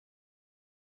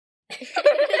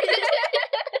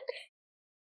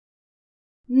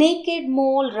Naked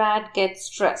Mole Rat Gets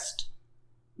Dressed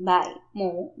by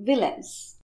Mo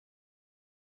Willems.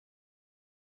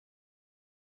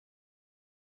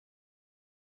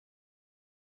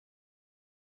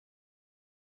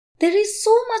 There is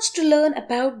so much to learn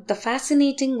about the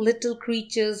fascinating little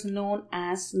creatures known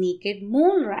as naked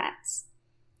mole rats.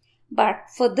 But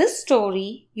for this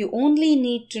story, you only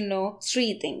need to know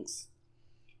 3 things.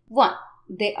 1.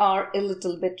 They are a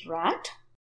little bit rat.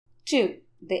 2.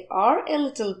 They are a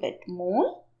little bit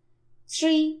mole.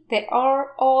 3. They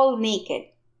are all naked.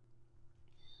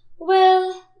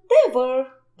 Well, they were,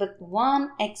 with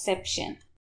one exception.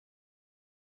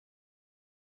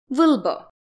 Wilbur,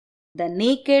 the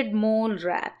naked mole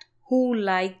rat who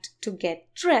liked to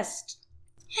get dressed.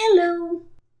 Hello.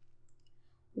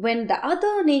 When the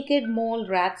other naked mole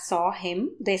rats saw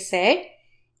him, they said,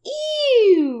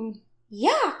 "Ew!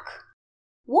 Yuck!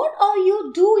 What are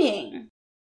you doing?"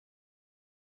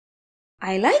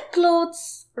 "I like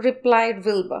clothes," replied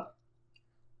Wilbur.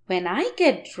 "When I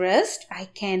get dressed, I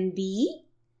can be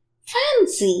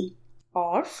fancy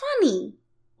or funny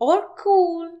or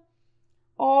cool,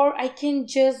 or I can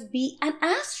just be an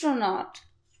astronaut."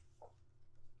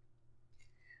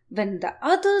 When the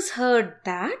others heard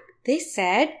that, they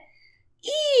said,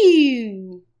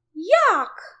 "Ew!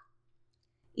 Yuck!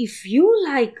 If you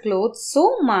like clothes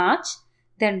so much,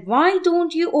 then why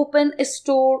don't you open a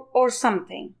store or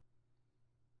something?"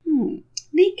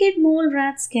 Naked mole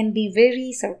rats can be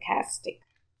very sarcastic.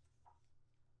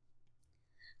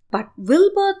 But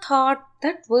Wilbur thought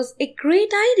that was a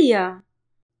great idea.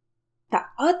 The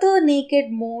other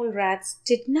naked mole rats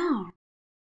did not.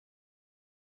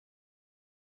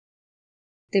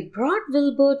 They brought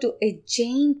Wilbur to a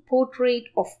giant portrait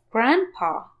of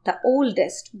Grandpa, the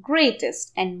oldest,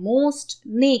 greatest, and most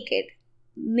naked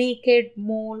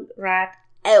mole rat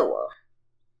ever.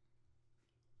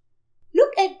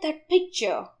 "Look at that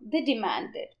picture," they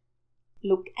demanded.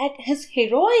 "Look at his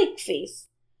heroic face.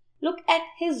 Look at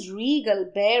his regal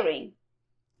bearing.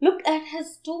 Look at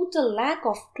his total lack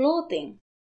of clothing."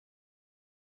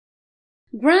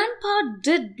 Grandpa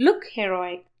did look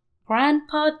heroic.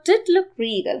 Grandpa did look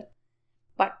regal.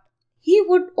 But he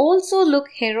would also look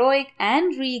heroic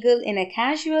and regal in a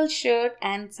casual shirt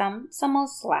and some summer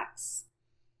slacks.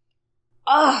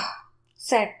 "Ah,"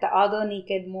 said the other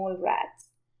naked mole rats.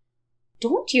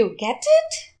 "Don't you get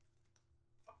it?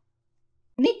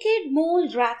 Naked mole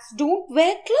rats don't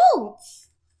wear clothes."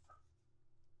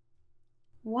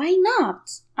 "Why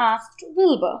not?" asked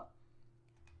Wilbur.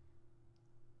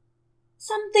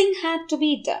 Something had to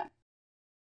be done.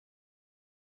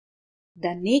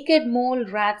 The naked mole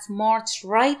rats marched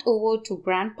right over to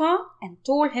Grandpa and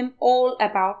told him all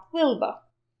about Wilbur.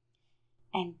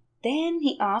 And then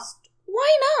he asked, "Why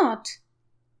not?"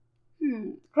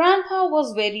 Grandpa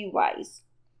was very wise.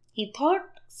 He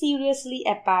thought seriously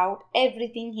about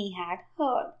everything he had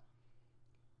heard.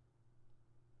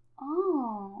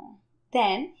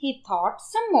 Then he thought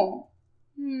some more.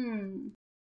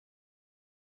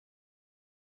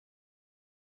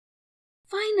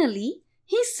 Finally,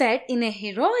 he said in a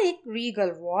heroic,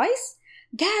 regal voice,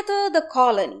 "Gather the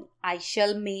colony. I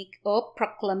shall make a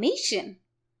proclamation."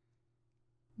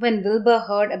 When Wilbur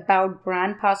heard about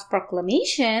Grandpa's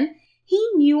proclamation, he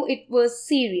knew it was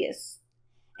serious.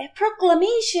 "A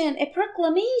proclamation, a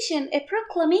proclamation, a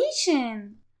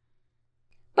proclamation."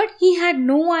 But he had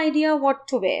no idea what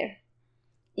to wear.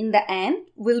 In the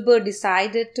end, Wilbur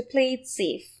decided to play it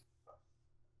safe.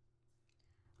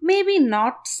 Maybe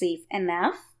not safe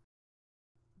enough.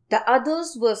 The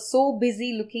others were so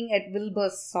busy looking at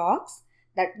Wilbur's socks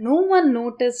that no one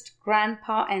noticed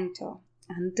Grandpa enter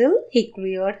until he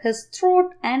cleared his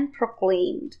throat and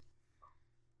proclaimed,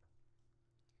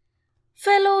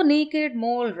 "Fellow naked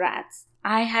mole rats,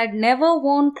 I had never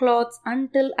worn clothes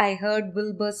until I heard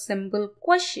Wilbur's simple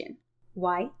question.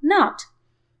 Why not?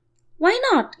 Why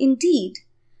not, indeed?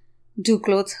 Do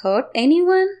clothes hurt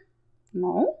anyone?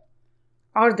 No.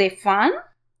 Are they fun?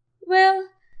 Well,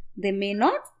 they may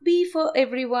not be for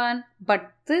everyone,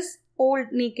 but this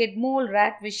old naked mole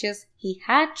rat wishes he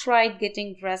had tried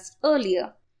getting dressed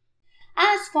earlier."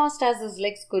 As fast as his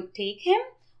legs could take him,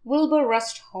 Wilbur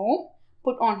rushed home,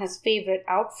 put on his favorite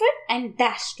outfit, and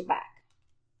dashed back.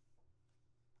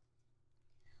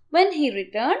 When he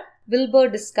returned, Wilbur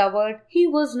discovered he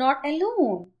was not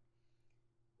alone.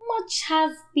 Much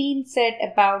has been said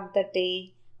about the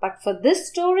day, but for this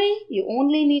story, you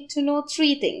only need to know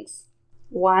 3 things.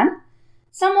 1.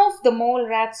 Some of the mole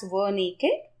rats were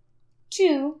naked.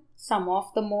 2. Some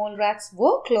of the mole rats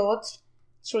were clothed.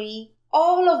 3.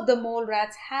 All of the mole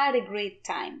rats had a great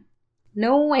time.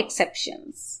 No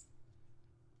exceptions.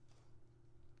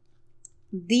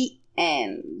 The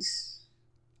end.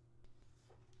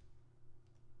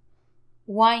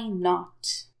 Why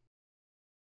not?